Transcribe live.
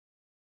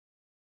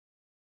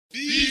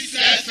This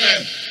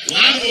FM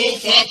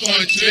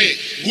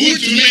 104.3. Who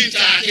to meet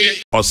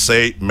Taki?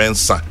 Osei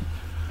Mensah.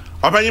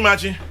 Apa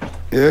imagine?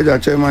 Yeah,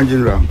 that chairman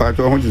general. Part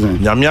of what is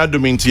it? Nyamia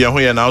dominti ya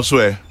hoye na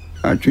oswe.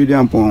 Atwidi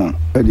ampon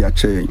e dia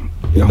chain.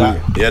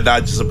 Ya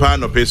da jisepa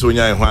no pese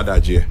onya ehwa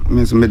adaje.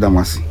 Miss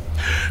Medamasi.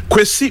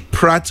 Kwesi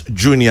Pratt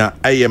Jr.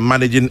 a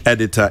managing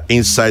editor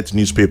Insight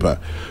newspaper.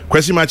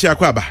 Kwesi machi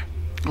akwaba.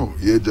 Oh,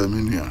 yeah,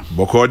 Jaminia.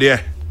 Boko de.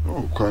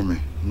 Oh, Kwame.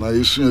 Na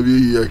yesu ya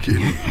bi yake.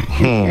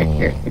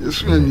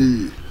 Yesu ya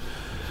ni.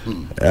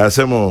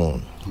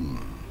 Asemo.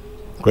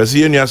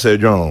 Kwesi yenu asa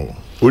John.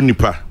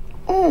 Onipa.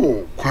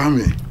 Oh,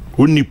 Kwame.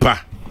 Onipa.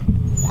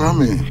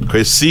 Kwame.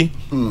 Kwesi.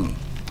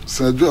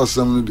 Sajo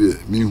asem de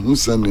mi hu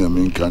sami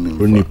amenka ne.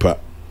 Onipa.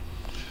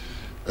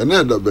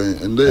 Ene da ben,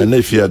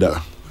 ene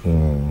fiada.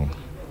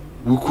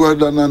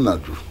 Bukwada na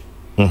nadu.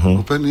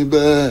 Opani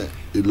be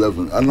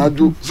 11.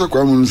 Anadu se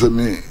Kwame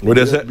nsemi. What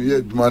is it? Be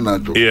aduma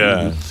nadu.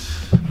 Yeah.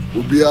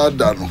 Obi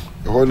ada no.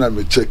 E na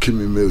me check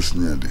me mails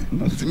ni ade.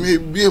 Me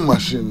be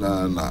machine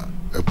na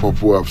e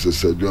pop up se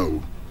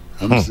Sajo.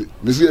 I'm see.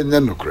 Me see enya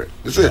no kre.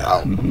 Me say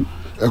how.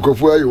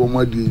 Enkofu ayi wo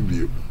madi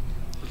bi.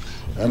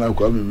 And I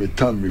Kwame me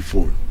time me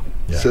phone.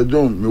 Said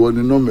John, me want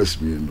the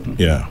numbers me no.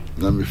 Yeah.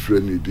 Na me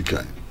friend ni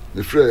dikan.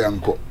 Me friend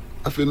yanko.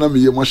 Afi na me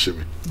ye mo hye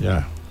me.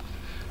 Yeah.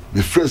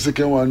 Me friend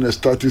second one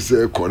start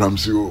say call am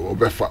say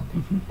obefa.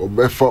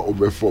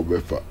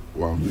 Obefa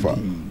one fa.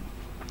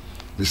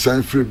 Me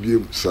sign free bi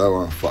sa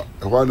one fa.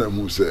 E wa na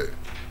mu say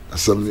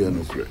assembly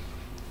no kre.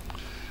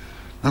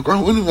 Na kwa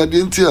woni me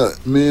de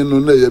ntia me no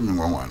na ye me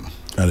nwanwa no.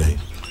 Ale.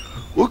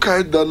 Wo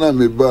kai da na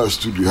me ba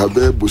studio ha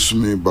be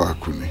bosumi ba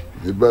kuni.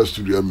 Me ba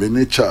studio me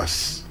ne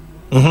Charles.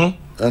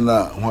 And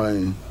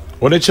why?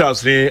 What the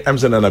Charles ni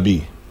Emerson and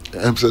Abi?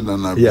 Emerson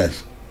and Abi.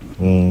 Yes.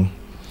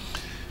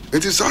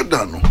 It is hard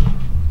no.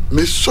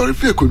 Me sorry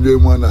for you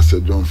man as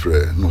John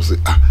Frere. No say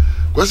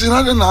because in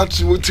other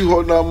nights what you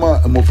hold na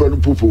ma mo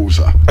friend pupo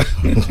sa.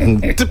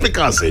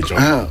 Typical say John.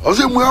 I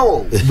say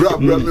mo bra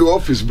me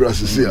office bra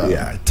say.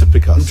 Yeah,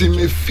 typical. Until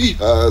me fee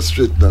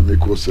straight na me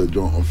ko say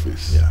John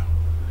office. Yeah.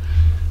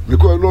 Me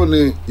ko lo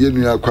ni ye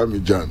nua Kwame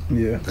Jan.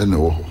 Yeah. Ene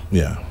wo ho.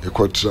 Yeah. E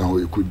ko tra ho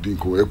e ko din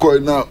ko. E ko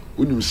na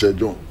unim say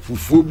John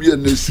fufuo bi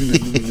na si na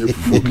ni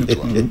fufuo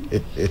kitwa.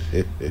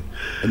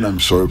 And I'm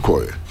sorry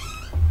ko.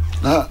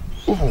 Na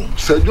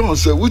Sir John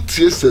say we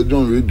tie Sir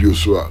John radio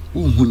so a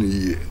hu ni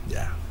ye.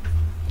 Yeah.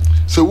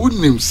 So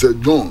unim Sir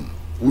John,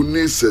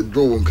 uni Sir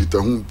John won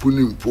kita hu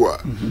puni mpo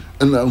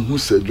a na hu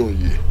Sir John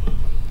ye.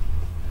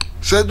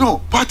 Sir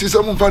John parties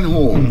am fan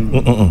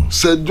ho.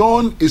 Sir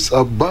John is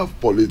above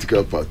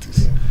political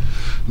parties.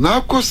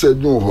 Na ko Sir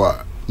John ho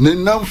a ne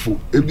namfo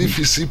ebi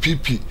fi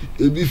CPP,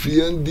 ebi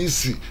fi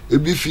NDC,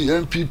 ebi fi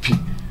NPP.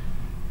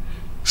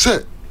 Say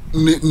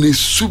ne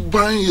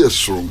suban ye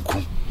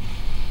sonko.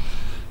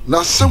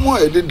 Na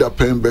someone did da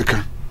pen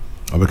beka.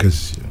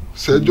 Abekasi.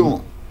 Sir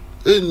John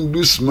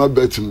do small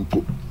bet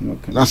mpo.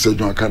 Na Sir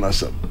John can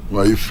asam.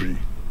 Why free?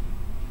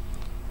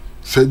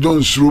 Sir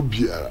John sro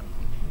biara.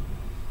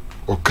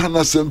 O can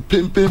asam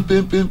pim.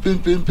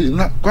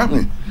 Na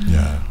Kwame.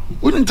 Yeah.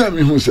 Wouldn't tell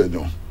me who Sir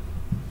John?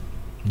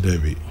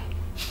 David.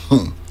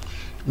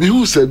 Me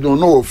who Sir John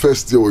no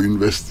first day or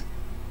university.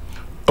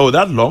 Oh,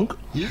 that long?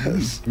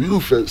 Yes. Me who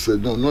first Sir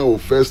John no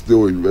first day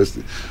or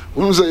university.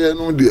 When say you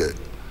know there.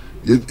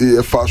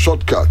 A far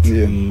shortcut.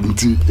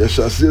 Nti ya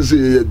shase say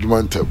ye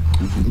adwuma ntam.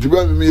 Nti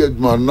ba me ye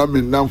adwuma na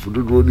me namfo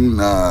dodo ni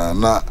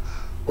na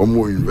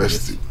omo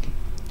university.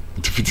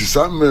 Nti fiti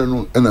samre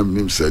no na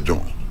me Sir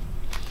John.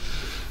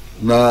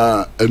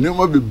 Na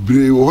enema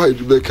bebre wo ha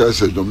idu be ka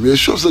Sir John. Me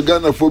sure say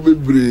Ghana for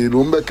bebre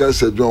no be ka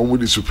Sir John with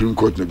the Supreme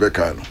Court ne be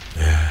ka no.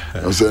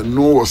 I said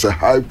no was a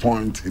high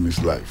point in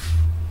his life.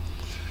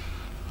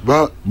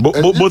 But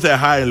both a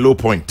high and low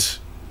point.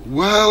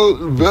 Well,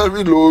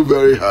 very low,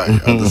 very high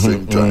at the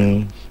same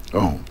time.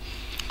 Oh,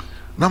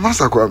 now,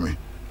 Master Kwame,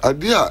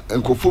 Adia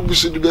and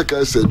Kofobusi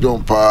Dubeka said,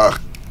 John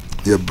Park,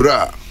 your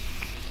bra.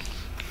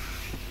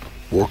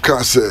 What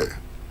can say?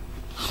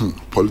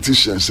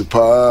 Politicians,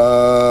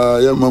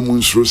 Yama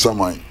Munsro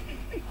Samai,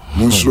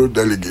 Munsro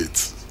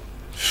delegates.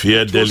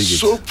 Fear delegates.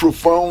 So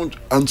profound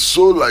and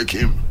so like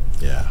him.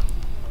 Yeah.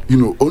 You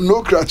know,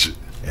 no crutch.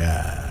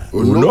 Yeah.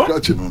 No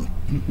crutch.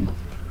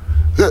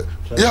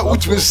 Yeah,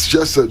 which means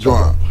just a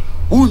John.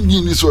 Who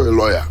needs a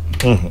lawyer?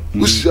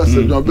 Which just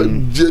a John, but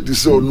Jedi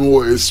so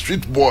no a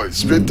street boy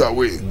straight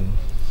away.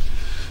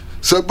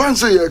 So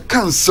Bansa you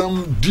can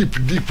some deep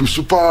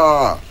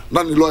super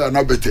nani lawyer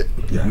na better.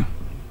 Yeah.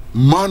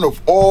 Man of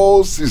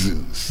all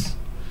seasons.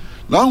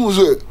 Now who's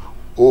a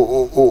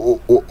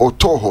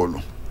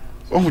Tohono.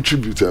 One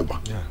tribute ever.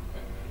 Yeah.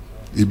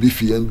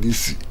 Ebifi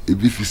NDC,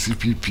 Ebifi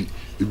CPP,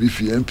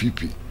 Ebifi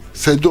NPP.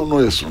 Say don't know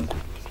your sonko.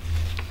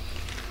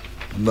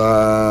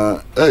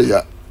 Na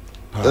eya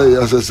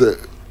sese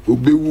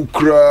obewu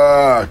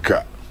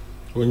kraka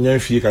Onya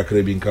fie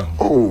kakra bi nka ho.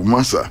 Oh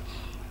masa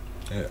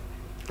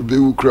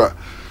obewu kra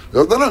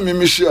yo dana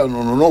mi share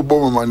no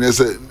obo mama ne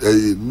se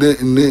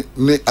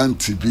ne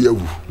anti bi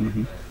awu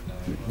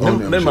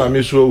ne ma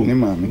mi so ne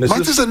ma mi ma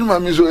ti se ne ma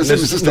mi so e se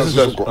sister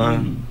so ko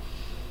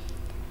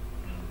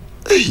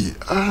Hey,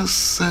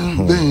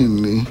 asan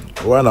beni.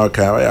 One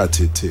okay, why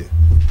atete.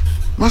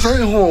 Masa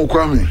ye ho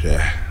kwame.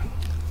 Yeah.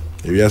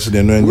 If you ask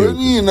the no We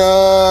ni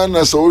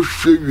na so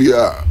hwe wi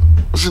a.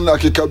 Osi na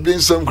keka bi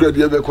nsam kra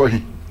de be ko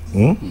he.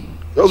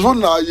 Jos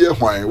won na ye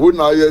hwan, won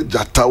na ye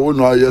jata, won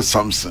na ye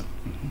Samson.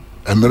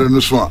 Emere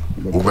no so a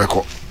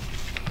obeko.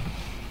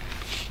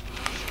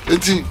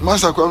 Enti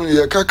masa kwame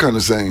ye kaka no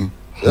sen.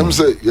 Em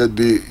say ye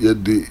de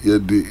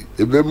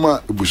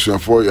ebema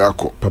ebusuafo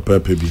yakọ. Papa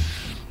pebi.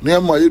 Ne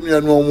ma ye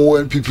nua no mo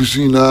NPP so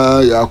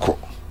na yakọ.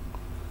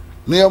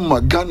 Ne ma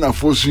Ghana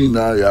fo so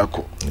na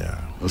yakọ. Yeah.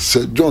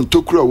 Sir John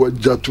Tokura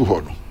wajja to ho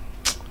no.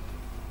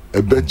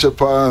 Ebeche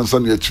pa ansa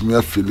na yatumi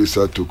afili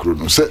sa Tokuro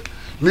no. Se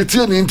me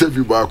tie ni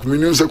interview ba ko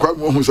menim se kwa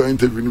mo hu sa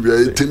interview no bia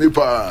etini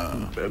pa.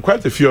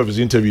 Quite a few of his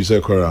interviews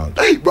around.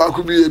 Hey, ba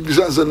ko bi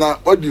bisanse na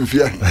odi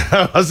mfia.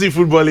 I see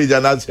football age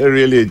and that's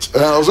real age.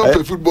 I also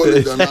play football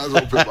age and I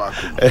also play ba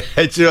ko.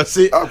 You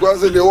see, akwa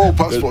se the whole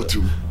passport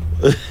too.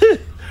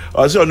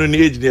 Also on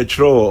the age near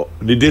throw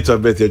the date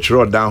of birth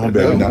throw down home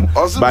baby now.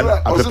 But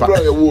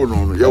ye wo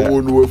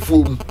no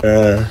afum.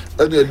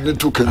 And ye need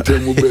to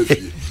contain mo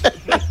baby.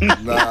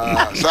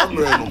 Na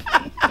samre no.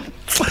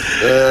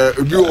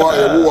 Obi wa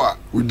ye wo a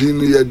within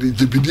ye the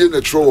jibidie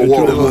na throw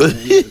wo. Na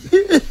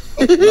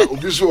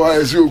obi so ha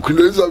ese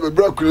okuneza be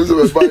bra kuneza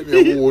be ba na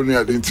ye wo no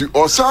ade nti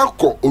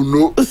osakọ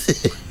ono.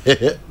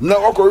 Na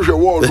okọ hwe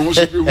wo no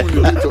so be hu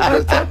the date of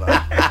birth.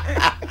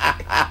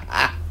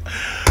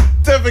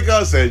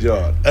 Typical Sir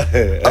John.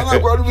 Ana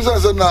kwa rubi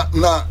say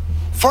na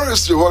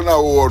forestry ho na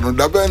wo no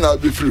da ben na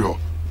be free ho.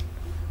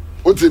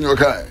 Oti ni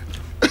okay.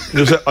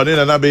 You say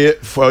on na be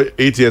for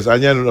 8 years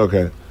anya no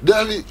okay.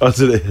 Davi.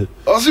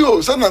 Osi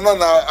o say na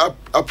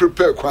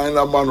prepare kwan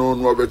na ma no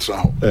no betra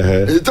ho.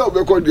 E ta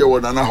obekọ de wo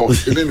na ho.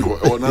 Eni ni ho.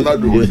 Wo na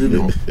do ho ni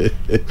ho.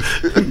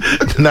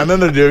 No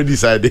they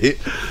decide.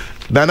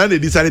 Nana they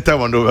decide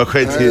time on over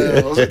quite.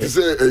 Osi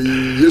say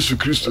Jesus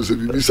Christ say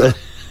bi say.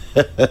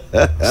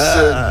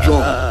 Sir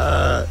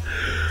John.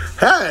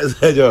 Hey,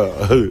 Sir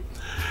John.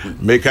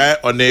 Make I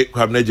on a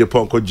Cabinet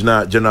Japan ko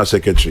General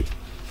Secretary.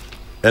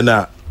 And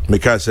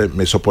make I say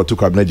me support to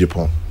Cabinet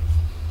Japan.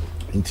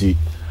 Inti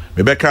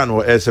me beka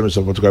no me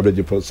support to Cabinet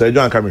Japan. Sir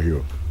John come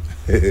here.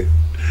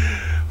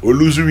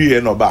 Oluzu wi e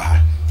no ba.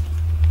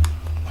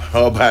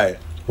 Oh bye.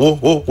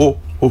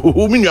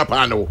 Oh mi nua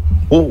pa no.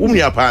 Oh mi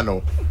nua pa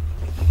no.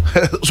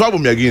 So abu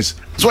me against.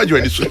 So what you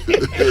want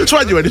to So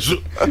what you want to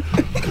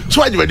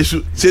So what you want to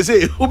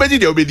say who be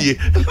the obedi.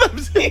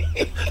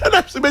 And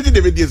I'm saying the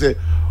obedi say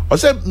o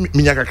say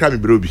minya kakra mi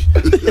brobi.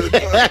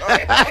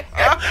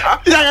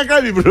 Minya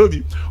kakra mi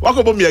brobi. What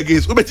go me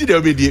against who be the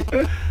obedi.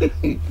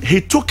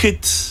 He took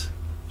it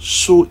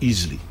so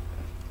easily.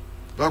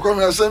 Ba kwa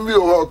me asem bi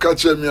o ka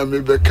che me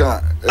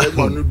beka e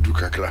ma no du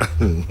kakra.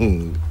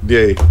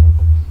 There.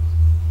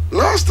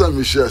 Last time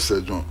we share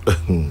Sir John,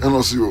 and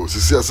also you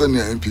see as any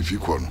MPP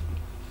kono.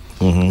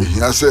 He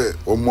say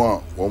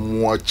omo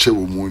ache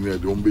omo ni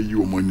de ombe yi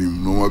omo ni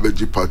no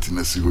abeji party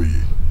na si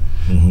hoye.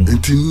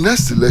 Until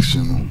next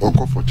election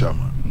oko for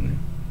chairman.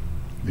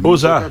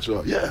 Oza.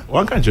 Yeah.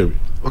 One country.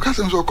 Oka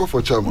say oko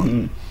for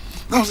chairman.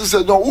 Now say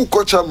Sir John who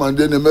ko chairman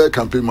then the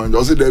campaign man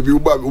just say there be who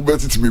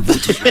bet it me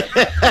vote.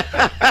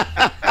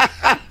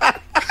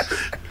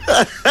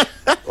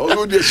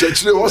 Oh, the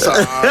church was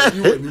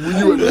you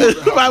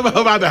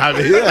Baba have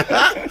it.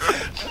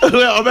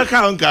 Well, I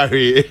can't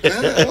carry. I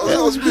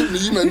was with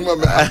me, man.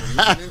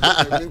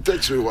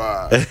 Touch you.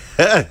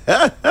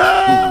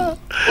 Oh,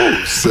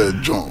 Sir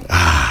John.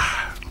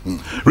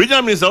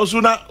 Regional Minister also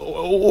not.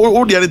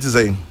 What do you need to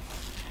say?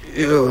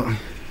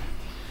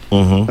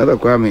 Ada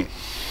kwa me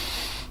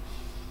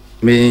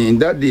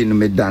that day no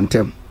me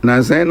dantem.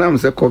 Na say na me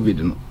say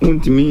COVID no.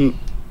 Untimi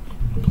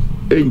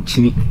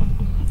enchini.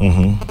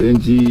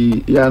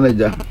 Enchi ya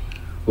naja.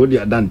 Odi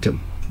adantem.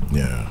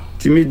 Yeah.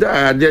 Timi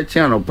da ade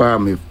channel pa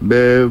me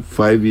be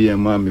 5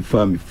 am me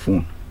fa me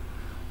phone.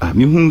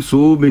 Me hum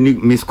so many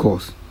missed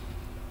calls.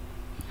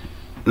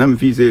 Na me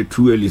fi say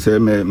true early say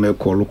me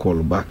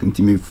call back.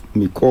 Nti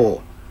me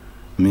call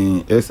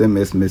me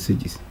SMS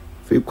messages.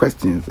 Few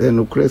questions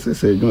no crazy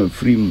say no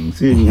free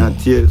say ni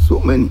atie so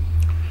many.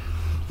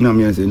 Na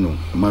me say no.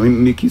 Ma me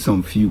make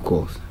some few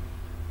calls.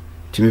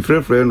 Timi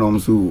friend no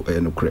so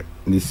no crack.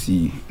 Me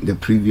see the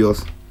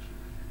previous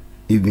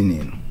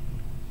evening.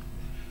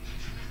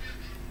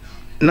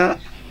 Now,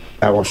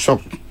 I was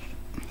shocked.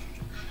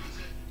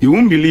 You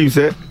won't believe,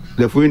 sir,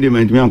 the phone they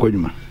meant me on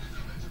Kojima.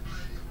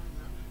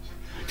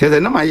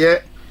 Says, no, my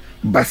year,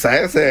 but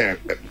I say,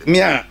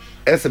 me as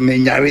a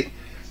menyari,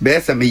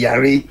 best a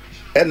meyari,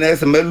 and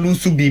as a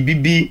melusu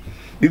BBB,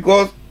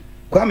 because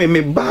Kwame me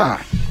bar,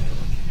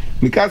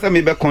 because I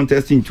made a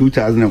contest in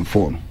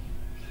 2004.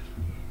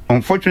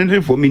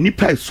 Unfortunately for me,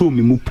 Nipa saw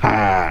me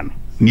mupan,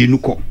 me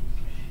nuko.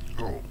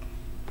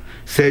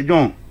 Sir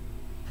John,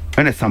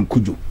 and a Sam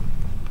Kujo.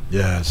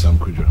 Yeah, some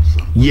could.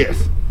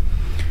 Yes.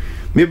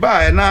 Me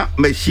buy na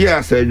me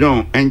share Sir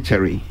John and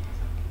Cherry.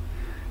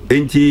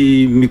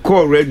 Enti me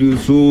call radio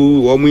so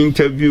o mo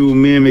interview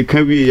me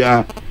can we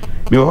ya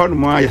me hold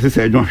mo ya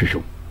Sir John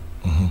hwehwo.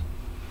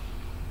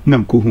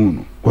 nam ko hu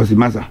no Kwesi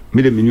Mensah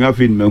me de menu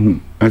afi na hu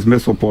as me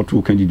support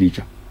to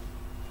candidature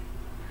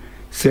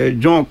Sir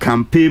John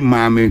campaign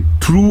mame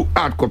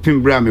throughout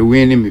coping bra me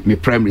winning me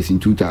primaries in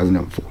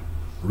 2004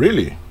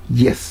 really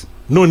yes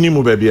no ni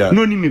mu baby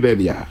no ni me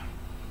baby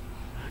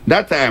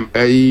that time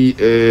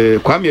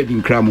Kwame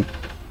Adinkramo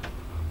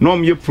no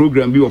me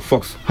program be of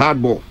Fox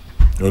hardball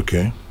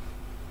okay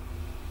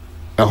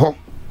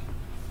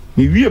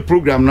me we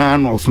program na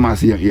no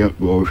smash ya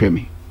o hwe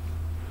me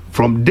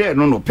from there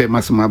no pay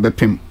masama be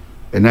pem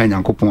and na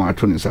Nyankopon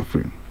ato ne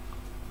safre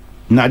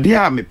na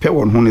dia me pɛ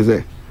won ho ne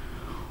sɛ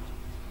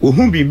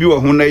ohun bibi wo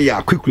ho na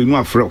ya quickly no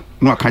afrɛ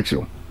no aka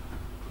kyerɛ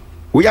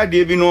wo ya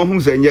de bi no ho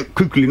sɛ nye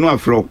quickly no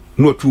afrɛ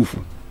no trufu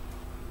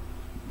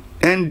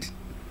and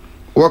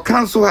wo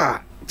cancel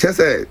a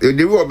kyɛ sɛ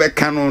de wo be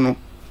kan no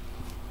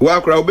wa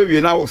akra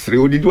obewie na wo sere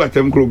odidi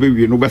watem kro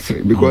obewie no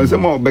besere because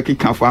some of beki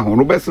kan fa ho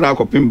no besere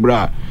akopim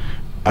bra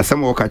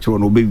asem wo ka kyerɛ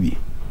no obewie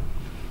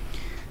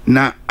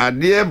na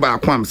ade ba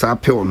kwam sa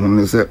pe on ho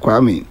ne se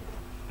Kwame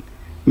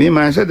me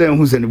man sha den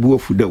hu se ne bu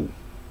ofudawo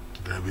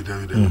David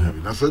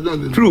na se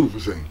don true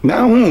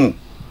na hu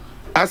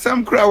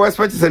asem kra wa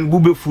expect se ne bu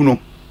befu no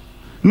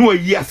no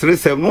yi asere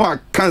sem no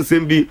aka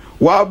nsem bi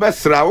wa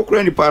besere wo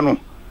kra nipa no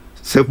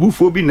se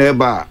bufo bi na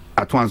eba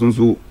ato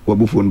ansonso wa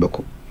bufo no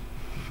beko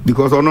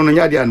because ono no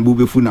nyade an bu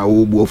befu na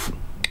wo bu ofu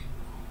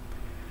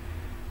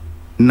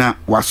na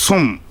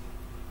wasom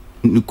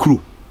ni kru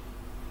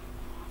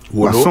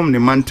wasom ni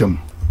mantem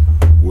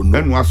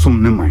and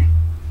wasom ni man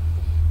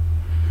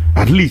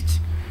at least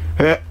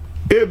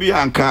ebi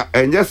anka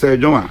enje Sir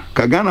John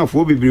ka Ghana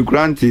fo bibiri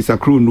kranti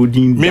sakru no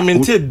din me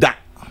mente da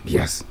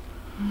yes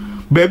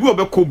baby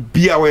obeko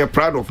bia we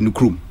proud of ni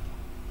kru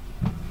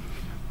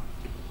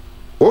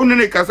onu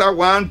ne kasa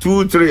 1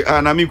 2 3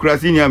 anami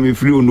krasi nya me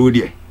free ono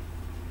de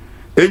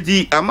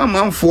eji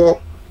amamanfo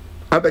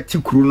abati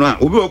kru no a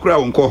obi okura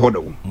won ko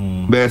hodo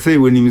be say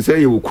woni mi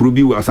say ye kru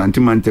bi wa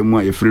santimantem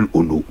a ye free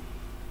ono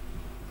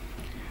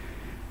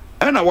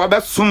ana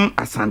wabesom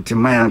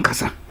asanteman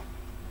ankasa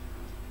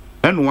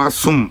enu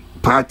wasum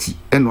party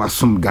enu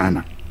wasum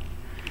Ghana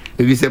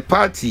if it's a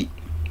party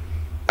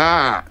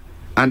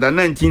under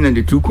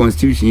 1992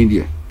 constitution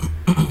India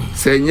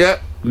say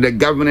the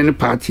governing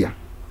party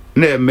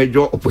na a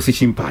major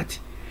opposition party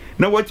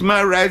now what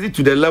man rise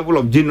to the level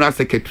of general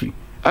secretary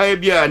I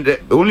be the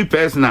only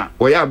person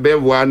we are be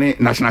one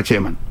national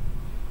chairman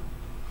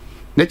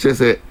nature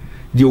say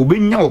the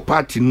obenya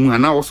party nu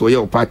ana also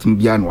your party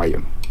bia no aye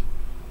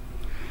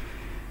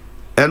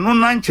eno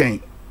nanchen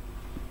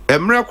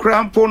emre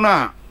krampo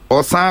na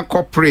osan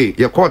kopre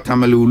ye ko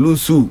tamale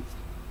ulusu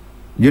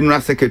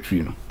general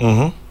secretary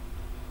no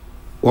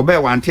obe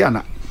wanti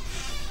ana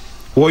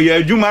wo ye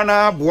adwuma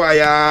na boa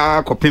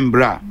ya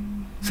kopimbra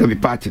se bi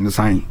party no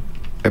sign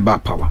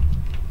eba power.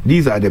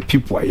 These are the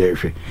people I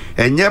hear.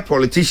 And your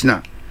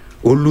politician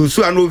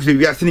olusu anu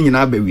we are sitting in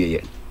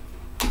abewie.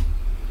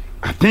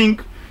 I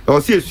think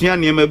or see a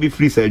near be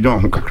free Sir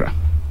John kakra.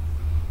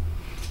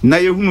 Na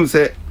ye hunu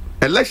say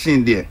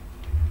election there.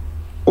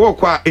 O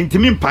kwa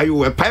intimi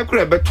mpayo e pai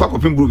kra be to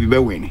akopim group be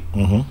win.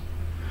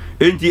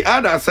 Enti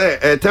ada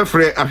say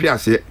tefre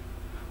afiase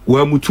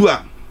wa mutu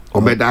a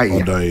obeda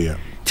ye.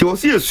 Ti o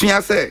see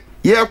asua say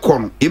ye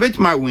kon e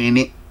betima win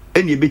ni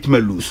e ne betima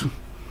lose.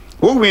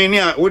 O win ni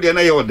a wo de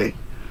na ye ode.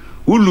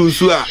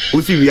 Ulusu a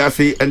usi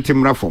wiase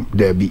entimra from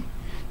derby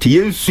ti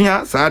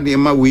yensua saa de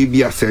ma we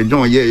bi a Sir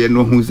John ye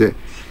no hu se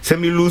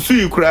me lusu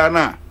ikura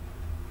na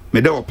me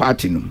de o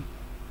party no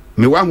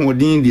me wa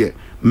hodin de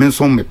me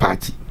nso me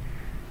party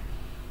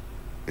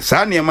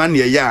saa ne ma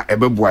ne ya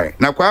ebeboa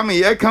na kwa me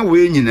ye ka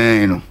we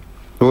nyina no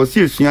o si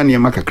esua ne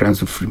ma kakra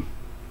nso frim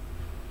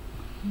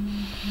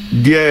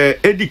de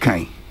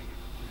edikan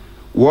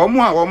wo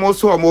mo a wo mo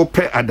so mo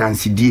pre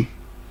adansidie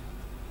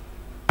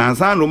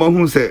ansa no ma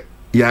hu se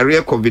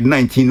yare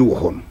COVID-19 wo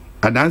hon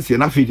adanse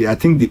na fi I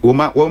think the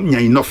oma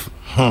nya enough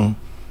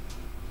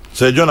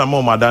Sir John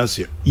amom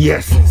adanse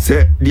yes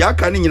se dia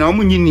aka ni nyina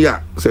omu nyini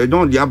a Sir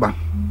John dia ba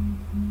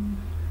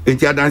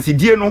enti adanse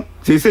die no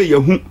se ye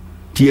hu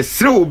ti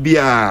esre obi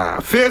a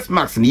face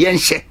mask ni ye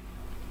nhye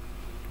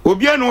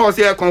obi anu ho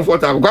se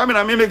comfortable kwa me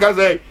na me ka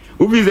say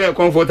obi se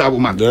comfortable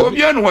ma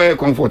obi anu ho ye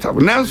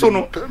comfortable nanso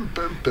no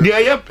dia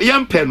ye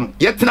mpe no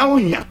ye tena ho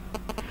nya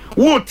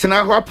wo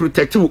tena ho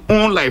protect your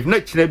own life na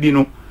kina bi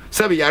no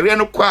sabe yare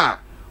no kwa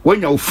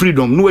wanya o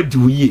freedom no adi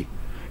wuye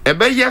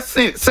ebe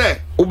yesen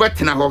se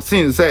obetena ho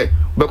sin se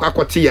bekwa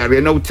kwoti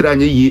yare na utira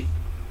anya yi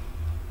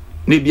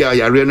ne bia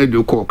yare no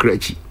de ko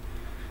krachi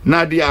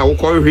na dia wo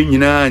ko hwe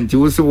nyina nti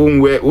wo se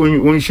wonwe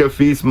wonhye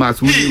face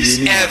mask wo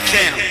ni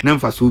na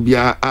mfaso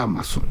bia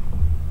amaso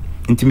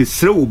nti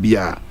mesre wo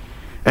bia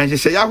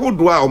enhye ya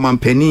hodo a o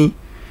mampani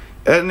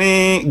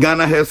ene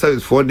Ghana Health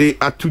Service for the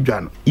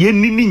atudwa no ye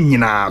nini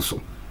nyina so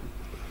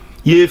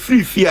ye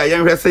free fear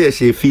yan hwese ye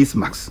she face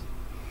mask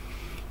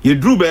ye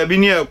drew baby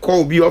near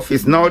call be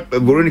office now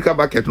Veronica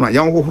bucket no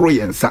yan hohoro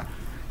yensa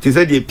ti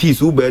say the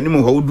piece u ba ni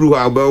mo ho drew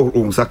ha ba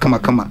onsa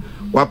kama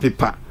wa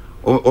pepa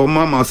or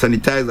mama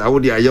sanitizer wo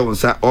dia ye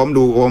wonsa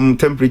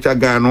temperature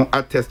guy no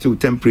attest to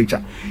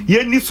temperature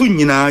ye ni so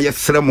nyina ye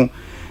sremo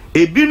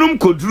ebinum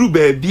koduru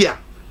ba bia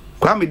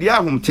kwa me dia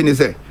ahom tene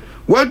se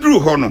waduru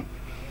ho no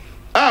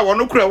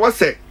wono kura wo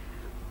se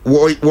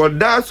wo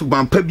da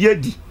subampa bia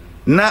di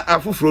na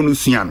afoforo no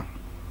sua no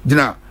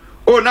gina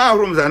na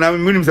ahrom za na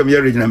minim sam ye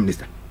regional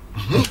minister.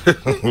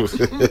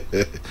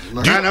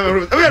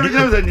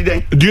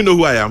 Do you know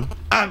who I am?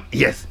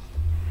 Yes.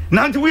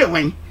 Now we are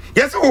when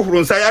yes, say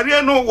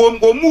no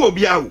omu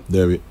obiawo.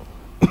 There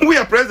we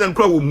are president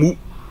kro omu.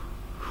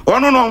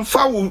 Ono no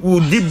mfa wo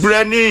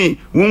dibre ni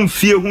wo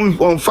mfie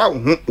hu onfa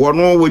ho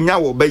wono wonya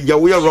wo be ya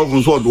wo ye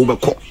rogun so do be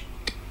ko.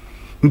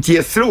 Nti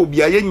esre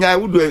obia ye nya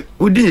wo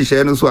di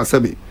nhye no so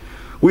asabe.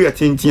 Wo ye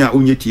tintin a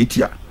onye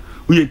tietia.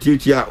 Wo ye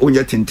tietia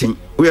onye tintin.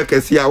 Wo ye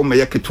kese a wo me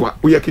ye ketwa.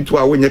 Wo ye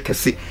ketwa wo nye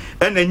kese.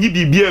 Ena nyi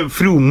bibia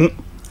mfiri mu.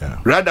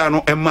 Rather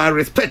no e ma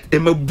respect e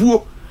ma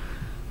buo.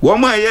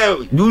 Woma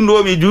ye do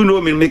you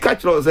know me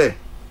catch us say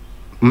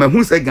ma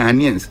hu say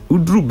Ghanaians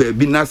udru ba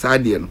bi na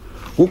saade no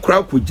wo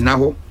kra ko gina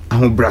ho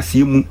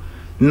ahobrasie mu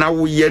na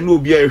wo ye na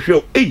obi a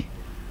hwe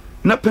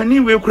na pani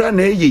we kra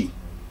na eye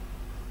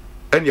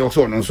and you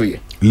also no so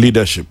ye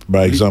leadership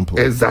by example.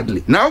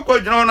 Exactly. Now ko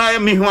gina na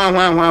me hwan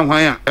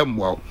a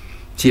emwa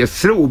ti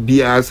esre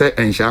obi a say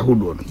enhya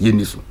hodo no ye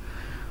ni so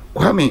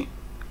kwame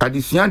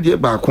adesua de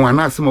ba ko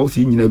ana asema wo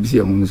si nyina bi se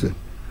hu no se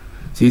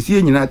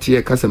si nyina te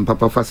e kasem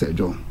papa fa se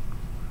John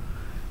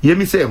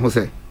yemi say ho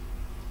say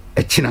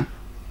echina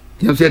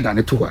yem say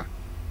dane to ha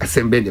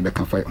asembe de be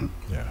kan fa ho.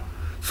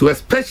 So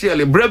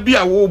especially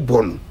brabia wo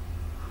bon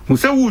hu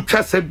say wo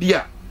twa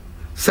sabia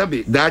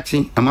sabe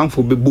daachi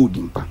amanfo be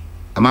bodimpa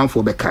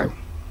amanfo be kai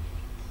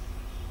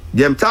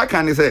dem ta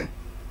kan ni say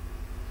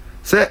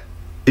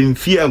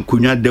mfia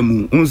nkonwa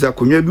damu unza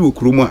konwa bi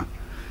okromu a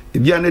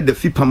ebia ne da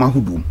fipama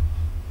hodum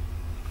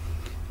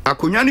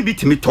akonwa ne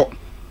bitimi to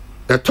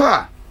eto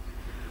a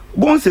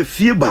bon se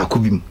fie ba ko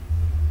bim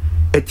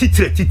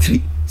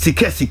etitire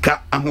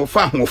sika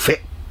ahofe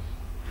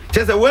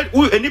chese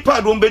we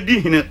enipa do mbedi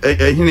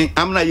hine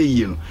amna ye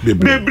yie no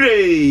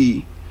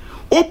bebre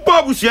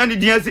oba busua ne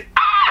dia se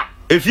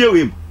efie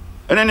wem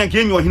ene ne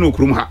ke nyo hine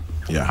okrum ha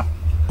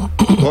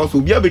because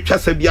obi abetwa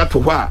sabia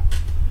to ho a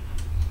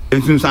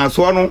ensunsan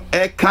so no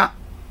eka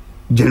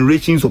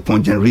generations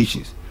upon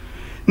generations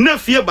na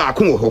fie ba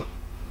ko ho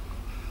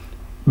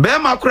be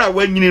ma kura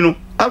wanyini no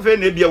afa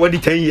na bia wadi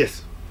 10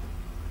 years.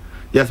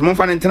 Yes, mon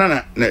fan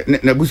intena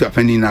na busu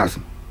afani na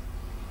aso.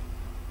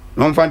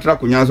 Non fan tra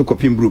kunya so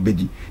kopim bro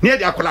bedi. Ne e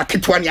de akola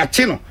ketwa ne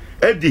ache no.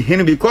 E di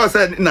hin because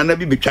na na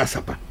bi betwa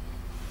sapa.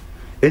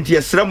 Enti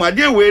yesram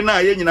ade we na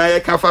ye nyina ye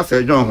ka fa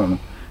John ho no.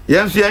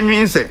 Ye nso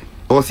anwin se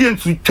o se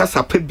ntu twa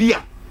sapa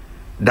bia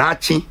da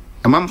ache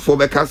amamfo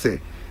be ka se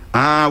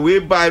we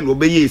buy no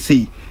be ye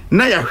sei.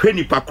 Na ya hwe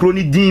ni pakro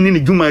ni din ni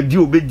dwuma di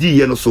obedi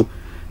ye no so.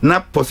 Na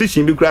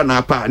position bi kura na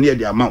apa na ye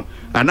de amount.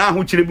 Ana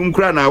ho kire bi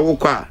kura na wo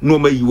kwa na o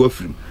ma yi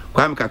wafrim.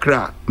 Kwam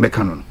kakra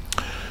mekanon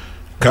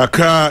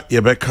kakra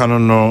ye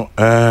bekanon no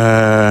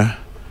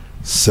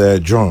Sir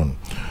John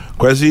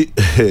Kwesi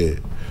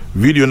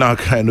video now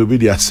kind of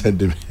video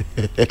send me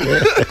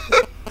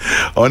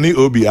only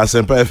Obi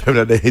Asempa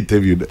FM that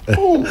interviewed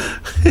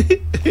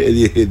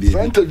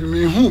interview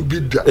me who be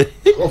that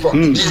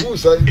who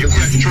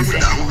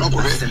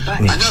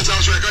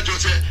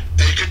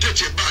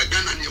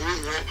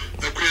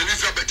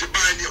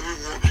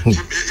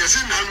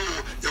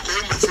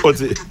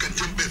say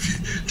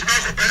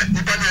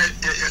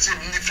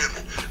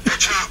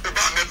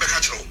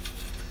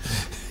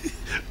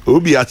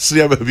Obi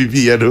asria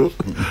baby no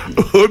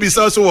Obi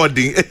so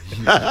wording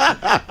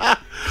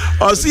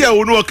o see ya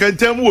wonu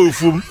okantem wo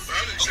fum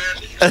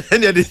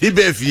and ya dey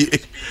be fie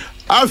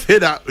afi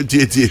da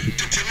tietie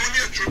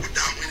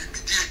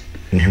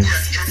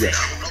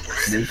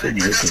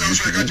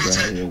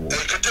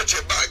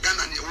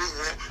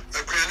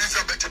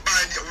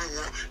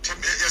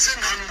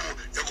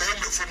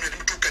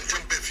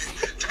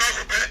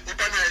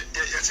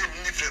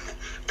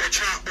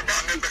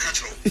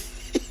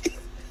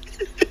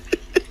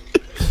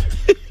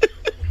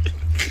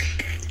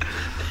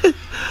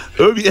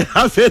Obi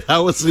afet I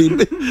was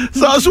sleeping.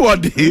 So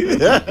what okay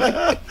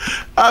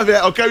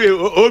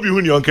Obi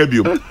hu ni onka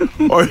biom.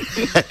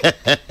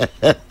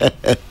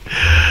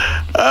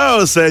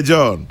 Oh, Sir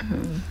John.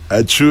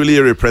 A truly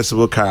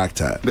irrepressible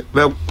character.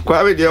 Well,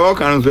 quite the all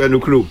kinds of no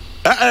crew.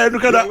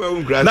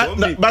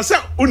 But say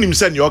unim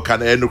sen your can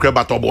no crew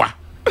but obwa.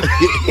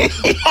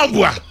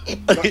 Obwa.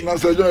 Na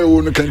Sir John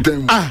wonu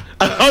kentem.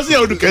 How say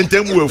wonu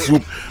kentem wo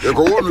afum. E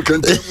ko wonu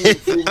kentem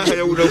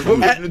wo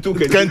afum.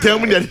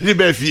 Kentem ni ade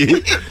be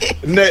fie.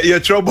 Na ye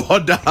trouble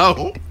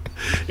down.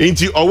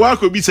 Inti owa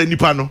ko bi se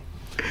nipa no.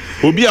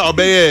 Obi a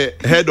obeye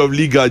head of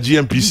legal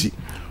GMPC.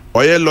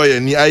 Oye lawyer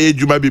ni aye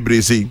juma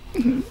bebre sei.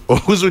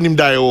 Ohuzo nim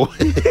dai o.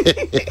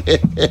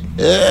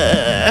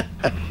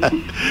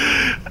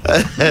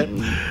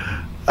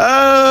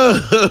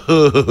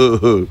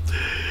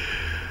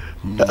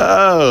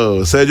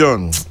 Oh, Sir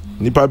John,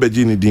 nipa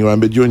beji ni din wan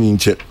beji oni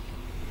nche.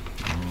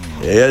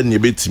 Ye ni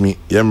betimi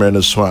ye mre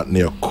no so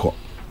ne ko.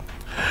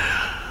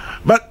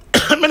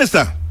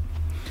 Minister.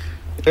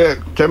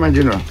 Chairman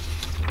General.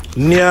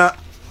 Near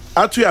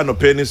Atu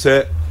Anopeni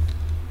say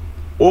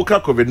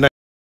Oka COVID-19.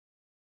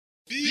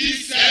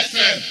 This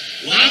FM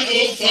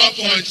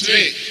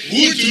 104.3.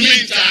 Who to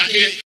me,